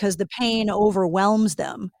artists because the pain overwhelms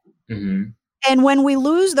them. Mm-hmm. And when we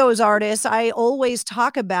lose those artists, I always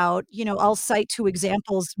talk about, I'll cite two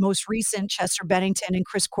examples, most recent, Chester Bennington and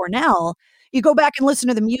Chris Cornell. You go back and listen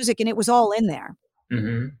to the music and it was all in there.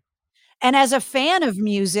 Mm-hmm. And as a fan of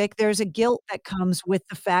music, there's a guilt that comes with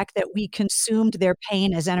the fact that we consumed their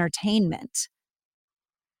pain as entertainment.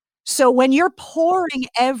 So when you're pouring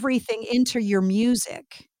everything into your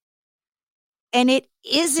music and it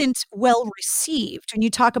isn't well received, when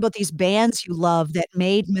you talk about these bands you love that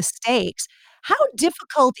made mistakes, how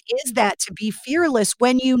difficult is that to be fearless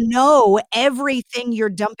when you know everything you're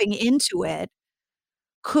dumping into it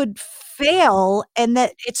could fail and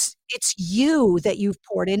that it's you that you've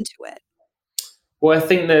poured into it? Well, I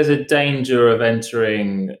think there's a danger of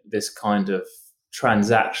entering this kind of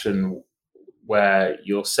transaction where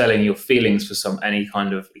you're selling your feelings for any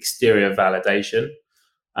kind of exterior validation.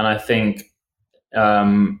 And I think,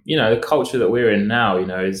 the culture that we're in now,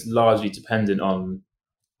 is largely dependent on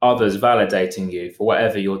others validating you for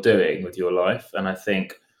whatever you're doing with your life. And I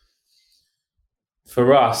think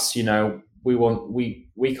for us,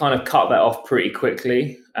 we kind of cut that off pretty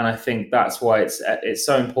quickly. And I think that's why it's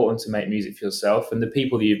so important to make music for yourself. And the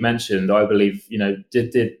people that you've mentioned, I believe,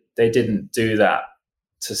 they didn't do that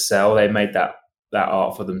to sell. They made that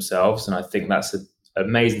art for themselves. And I think that's an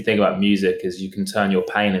amazing thing about music is you can turn your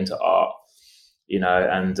pain into art,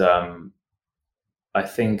 and I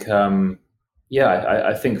think,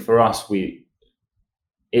 I think for us,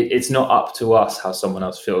 it's not up to us how someone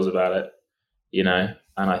else feels about it, and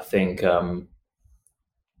I think,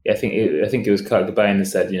 I think it was Kurt Cobain that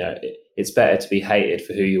said, it's better to be hated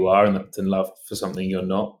for who you are than loved for something you're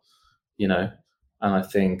not, and I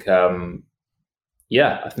think,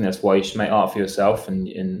 I think that's why you should make art for yourself.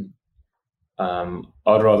 And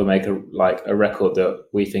I'd rather make a record that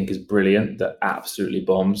we think is brilliant, that absolutely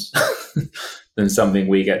bombs, than something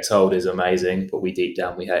we get told is amazing, but we deep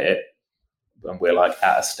down we hate it, and we're at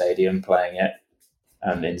a stadium playing it,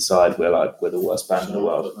 and inside we're the worst band in the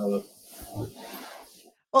world.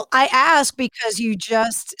 Well, I ask because you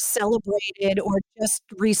just celebrated or just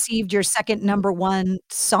received your second #1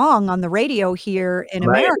 song on the radio here in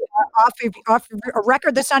America off a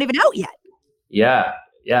record that's not even out yet. Yeah,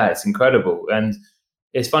 it's incredible. And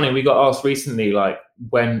it's funny, we got asked recently,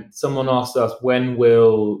 when someone asked us, when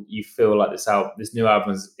will you feel like this new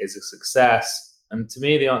album is a success? And to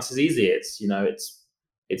me, the answer is easy. It's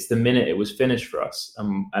the minute it was finished for us,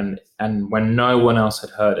 and when no one else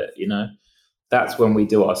had heard it, that's when we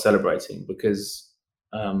do our celebrating. Because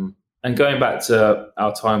and going back to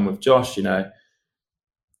our time with Josh, I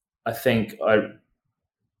think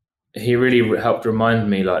he really helped remind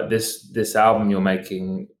me, this album you're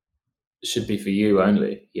making should be for you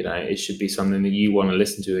only. It should be something that you want to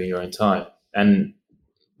listen to in your own time. And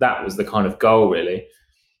that was the kind of goal, really.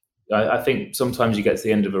 I think sometimes you get to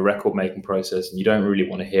the end of a record making process and you don't really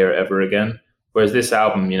want to hear it ever again. Whereas this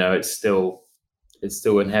album, it's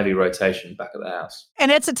still in heavy rotation back at the house.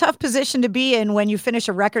 And it's a tough position to be in when you finish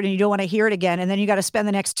a record and you don't want to hear it again. And then you got to spend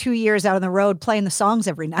the next 2 years out on the road playing the songs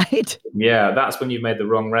every night. Yeah, that's when you've made the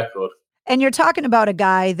wrong record. And you're talking about a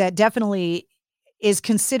guy that definitely is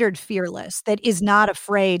considered fearless, that is not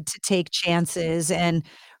afraid to take chances and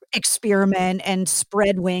experiment and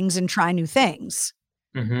spread wings and try new things.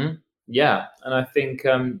 Mm-hmm. Yeah. And I think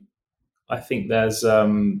there's,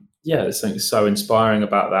 there's something so inspiring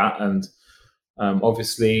about that. And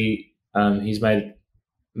obviously, he's made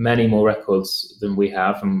many more records than we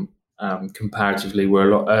have, and comparatively,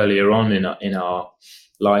 we're a lot earlier on in our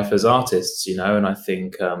life as artists, And I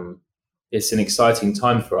think it's an exciting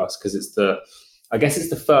time for us because it's the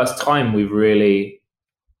first time we've really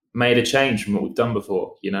made a change from what we've done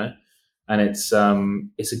before, And it's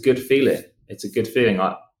a good feeling. It's a good feeling,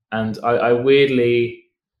 I weirdly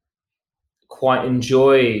quite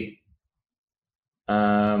enjoy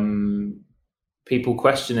people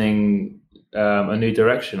questioning a new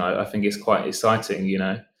direction. I think it's quite exciting,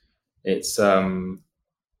 It's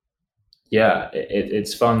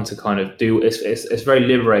it's fun to kind of do. It's very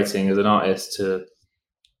liberating as an artist to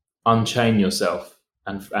unchain yourself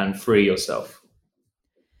and free yourself.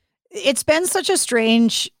 It's been such a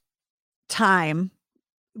strange time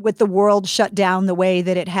with the world shut down the way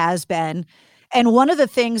that it has been. And one of the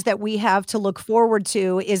things that we have to look forward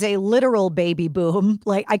to is a literal baby boom.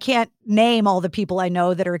 Like, I can't name all the people I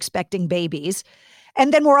know that are expecting babies.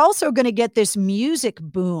 And then we're also going to get this music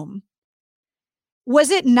boom.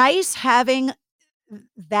 Was it nice having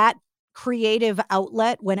that creative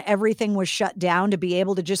outlet when everything was shut down to be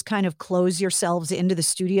able to just kind of close yourselves into the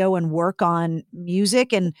studio and work on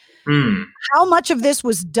music? And how much of this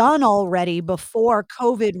was done already before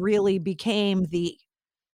COVID really became the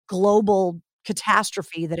global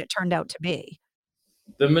catastrophe that it turned out to be?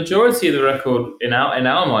 The majority of the record in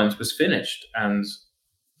our minds was finished, and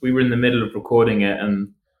we were in the middle of recording it. And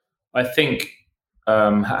I think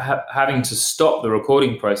having to stop the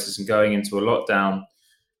recording process and going into a lockdown,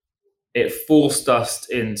 it forced us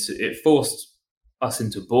into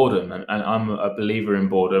boredom. And I'm a believer in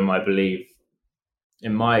boredom. I believe,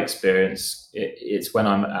 in my experience, it's when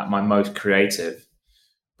I'm at my most creative,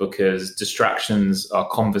 because distractions are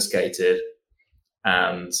confiscated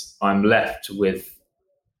and I'm left with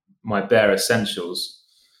my bare essentials,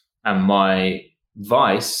 and my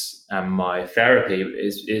vice and my therapy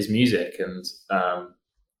is music. And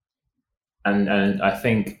I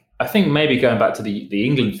think maybe going back to the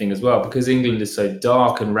England thing as well, because England is so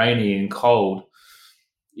dark and rainy and cold,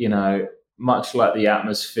 much like the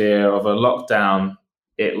atmosphere of a lockdown,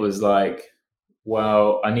 it was like,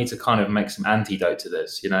 well, I need to kind of make some antidote to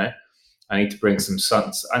this, I need to bring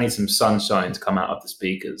I need some sunshine to come out of the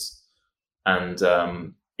speakers. And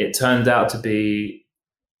it turned out to be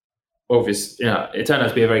obvious, it turned out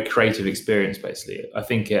to be a very creative experience, basically. I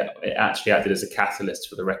think it actually acted as a catalyst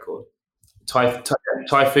for the record.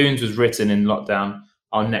 Typhoons was written in lockdown.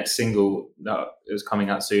 Our next single that is coming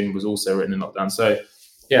out soon was also written in lockdown. So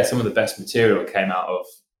yeah, some of the best material came out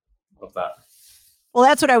of that. Well,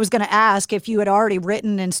 that's what I was going to ask. If you had already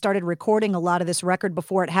written and started recording a lot of this record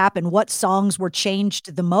before it happened, what songs were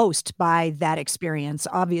changed the most by that experience?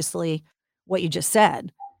 Obviously, what you just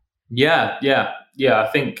said. Yeah. I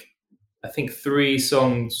think 3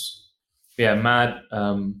 songs. Yeah, Mad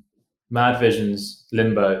Visions,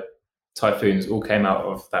 Limbo, Typhoons all came out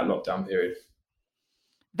of that lockdown period.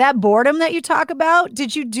 That boredom that you talk about,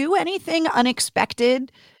 did you do anything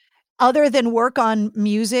unexpected other than work on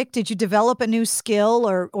music? Did you develop a new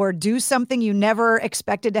skill or do something you never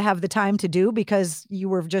expected to have the time to do because you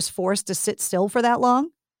were just forced to sit still for that long?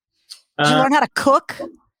 Did you learn how to cook?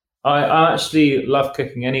 I actually love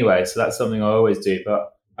cooking anyway, so that's something I always do.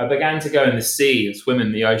 But I began to go in the sea and swim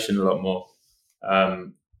in the ocean a lot more.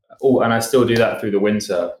 And I still do that through the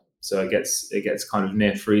winter, so it gets kind of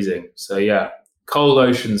near freezing. So yeah, cold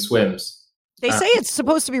ocean swims. They say it's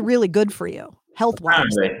supposed to be really good for you, health-wise.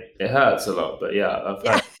 Apparently, it hurts a lot, but yeah, I've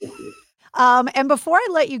heard. And before I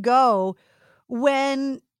let you go,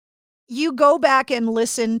 when you go back and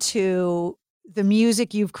listen to the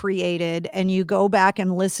music you've created and you go back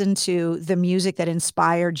and listen to the music that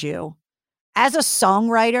inspired you, as a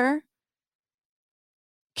songwriter,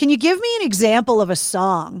 can you give me an example of a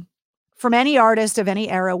song from any artist of any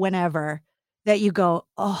era, whenever, that you go,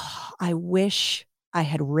 oh, I wish I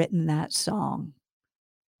had written that song?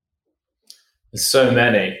 There's so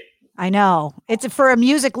many. I know. It's for a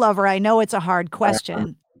music lover. I know it's a hard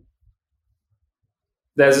question.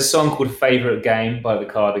 There's a song called Favorite Game by the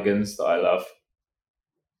Cardigans that I love.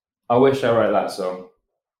 I wish I wrote that song.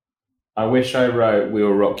 I wish I wrote We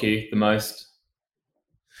Will Rock You the most,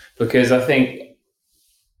 because I think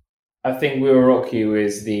We Will Rock You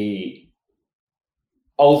is the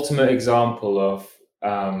ultimate example of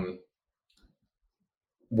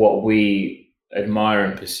what we admire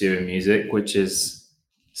and pursue in music, which is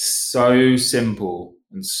so simple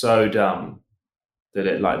and so dumb that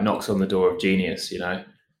it like knocks on the door of genius, you know?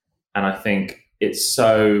 And I think it's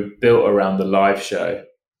so built around the live show,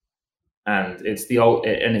 and it's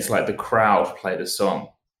it's like the crowd play the song.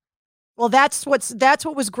 Well, that's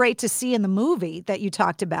what was great to see in the movie that you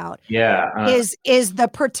talked about. Yeah. Is the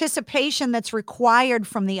participation that's required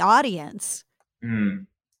from the audience. And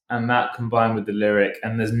that combined with the lyric,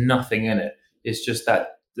 and there's nothing in it. It's just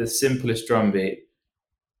that the simplest drum beat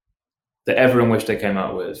that everyone wished they came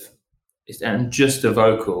up with, and just a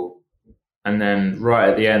vocal, and then right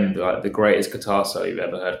at the end, like the greatest guitar solo you've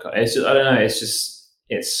ever heard. It's just, I don't know.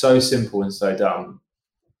 It's so simple and so dumb.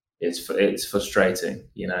 It's frustrating,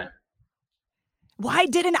 you know. Why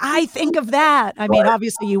didn't I think of that? I mean,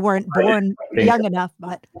 obviously you weren't born young enough,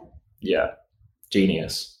 but yeah,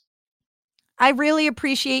 genius. I really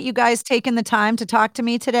appreciate you guys taking the time to talk to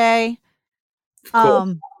me today.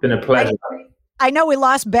 It's been a pleasure. I know we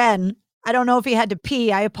lost Ben. I don't know if he had to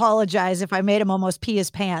pee. I apologize if I made him almost pee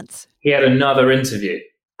his pants. He had another interview.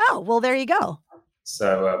 Oh, well, there you go.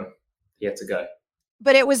 So he had to go.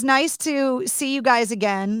 But it was nice to see you guys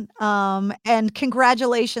again. And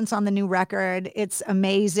congratulations on the new record. It's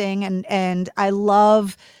amazing. And I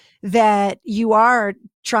love that you are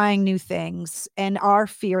trying new things and are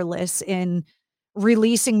fearless in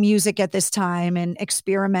releasing music at this time and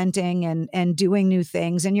experimenting and doing new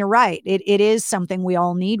things. And you're right. It is something we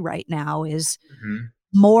all need right now is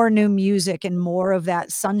more new music and more of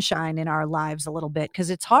that sunshine in our lives a little bit, because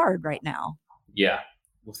it's hard right now. Yeah.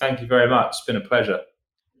 Well, thank you very much. It's been a pleasure.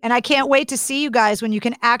 And I can't wait to see you guys when you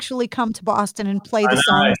can actually come to Boston and play the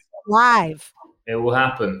songs live. It will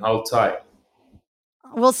happen. Hold tight.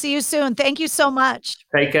 We'll see you soon. Thank you so much.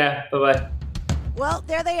 Take care. Bye-bye. Well,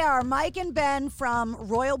 there they are, Mike and Ben from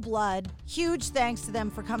Royal Blood. Huge thanks to them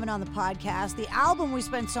for coming on the podcast. The album we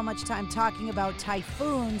spent so much time talking about,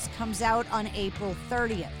 Typhoons, comes out on April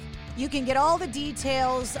 30th. You can get all the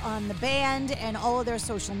details on the band and all of their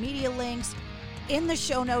social media links in the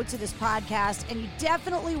show notes of this podcast, and you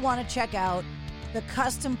definitely want to check out the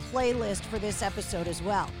custom playlist for this episode as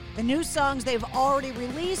well. The new songs they've already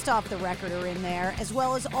released off the record are in there, as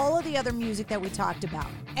well as all of the other music that we talked about.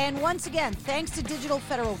 And once again, thanks to Digital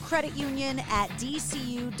Federal Credit Union at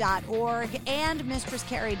dcu.org and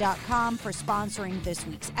mistresscarrie.com for sponsoring this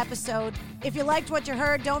week's episode. If you liked what you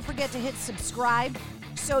heard, don't forget to hit subscribe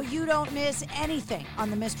so you don't miss anything on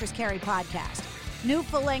the Mistress Carrie podcast. New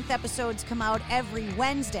full-length episodes come out every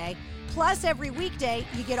Wednesday. Plus, every weekday,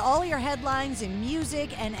 you get all your headlines in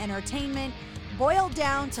music and entertainment boiled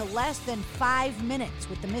down to less than 5 minutes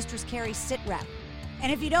with the Mistress Carrie Sit Rep.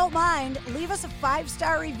 And if you don't mind, leave us a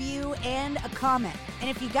 5-star review and a comment. And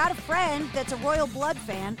if you got a friend that's a Royal Blood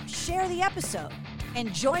fan, share the episode.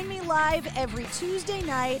 And join me live every Tuesday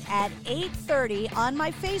night at 8:30 on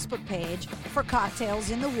my Facebook page for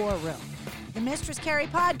Cocktails in the War Room. The Mistress Carrie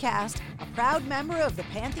Podcast, a proud member of the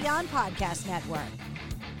Pantheon Podcast Network.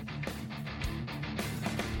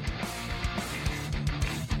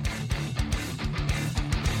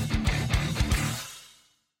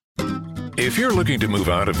 If you're looking to move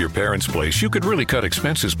out of your parents' place, you could really cut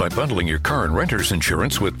expenses by bundling your car and renter's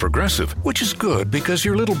insurance with Progressive, which is good because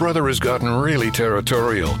your little brother has gotten really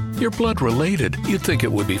territorial. You're blood related. You'd think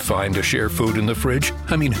it would be fine to share food in the fridge.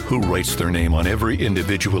 I mean, who writes their name on every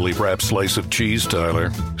individually wrapped slice of cheese, Tyler?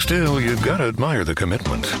 Still, you've got to admire the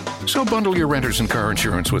commitment. So bundle your renter's and car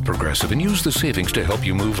insurance with Progressive and use the savings to help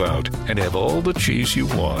you move out and have all the cheese you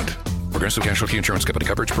want. Progressive Casualty Insurance Company.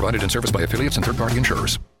 Coverage provided and serviced by affiliates and third-party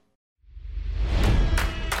insurers.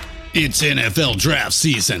 It's NFL draft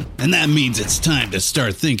season, and that means it's time to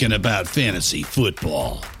start thinking about fantasy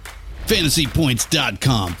football.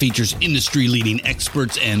 FantasyPoints.com features industry-leading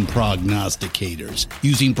experts and prognosticators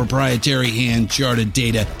using proprietary hand-charted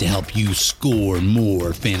data to help you score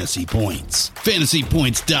more fantasy points.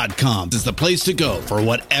 FantasyPoints.com is the place to go for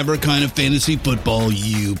whatever kind of fantasy football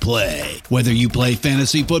you play. Whether you play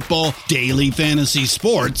fantasy football, daily fantasy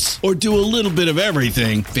sports, or do a little bit of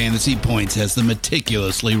everything, Fantasy Points has the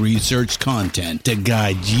meticulously researched content to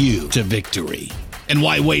guide you to victory. And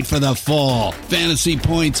why wait for the fall? Fantasy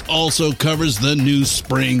Points also covers the new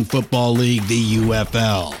spring football league, the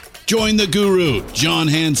UFL. Join the guru, John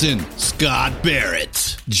Hansen, Scott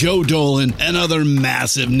Barrett, Joe Dolan, and other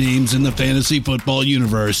massive names in the fantasy football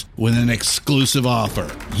universe with an exclusive offer.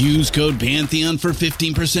 Use code Pantheon for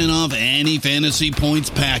 15% off any Fantasy Points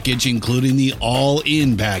package, including the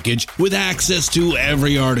all-in package, with access to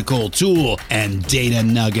every article, tool, and data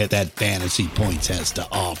nugget that Fantasy Points has to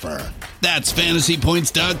offer. That's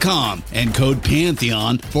fantasypoints.com and code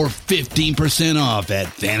Pantheon for 15% off at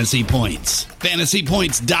Fantasy Points.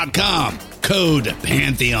 Fantasypoints.com, code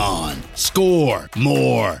Pantheon. Score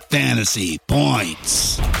more fantasy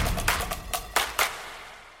points.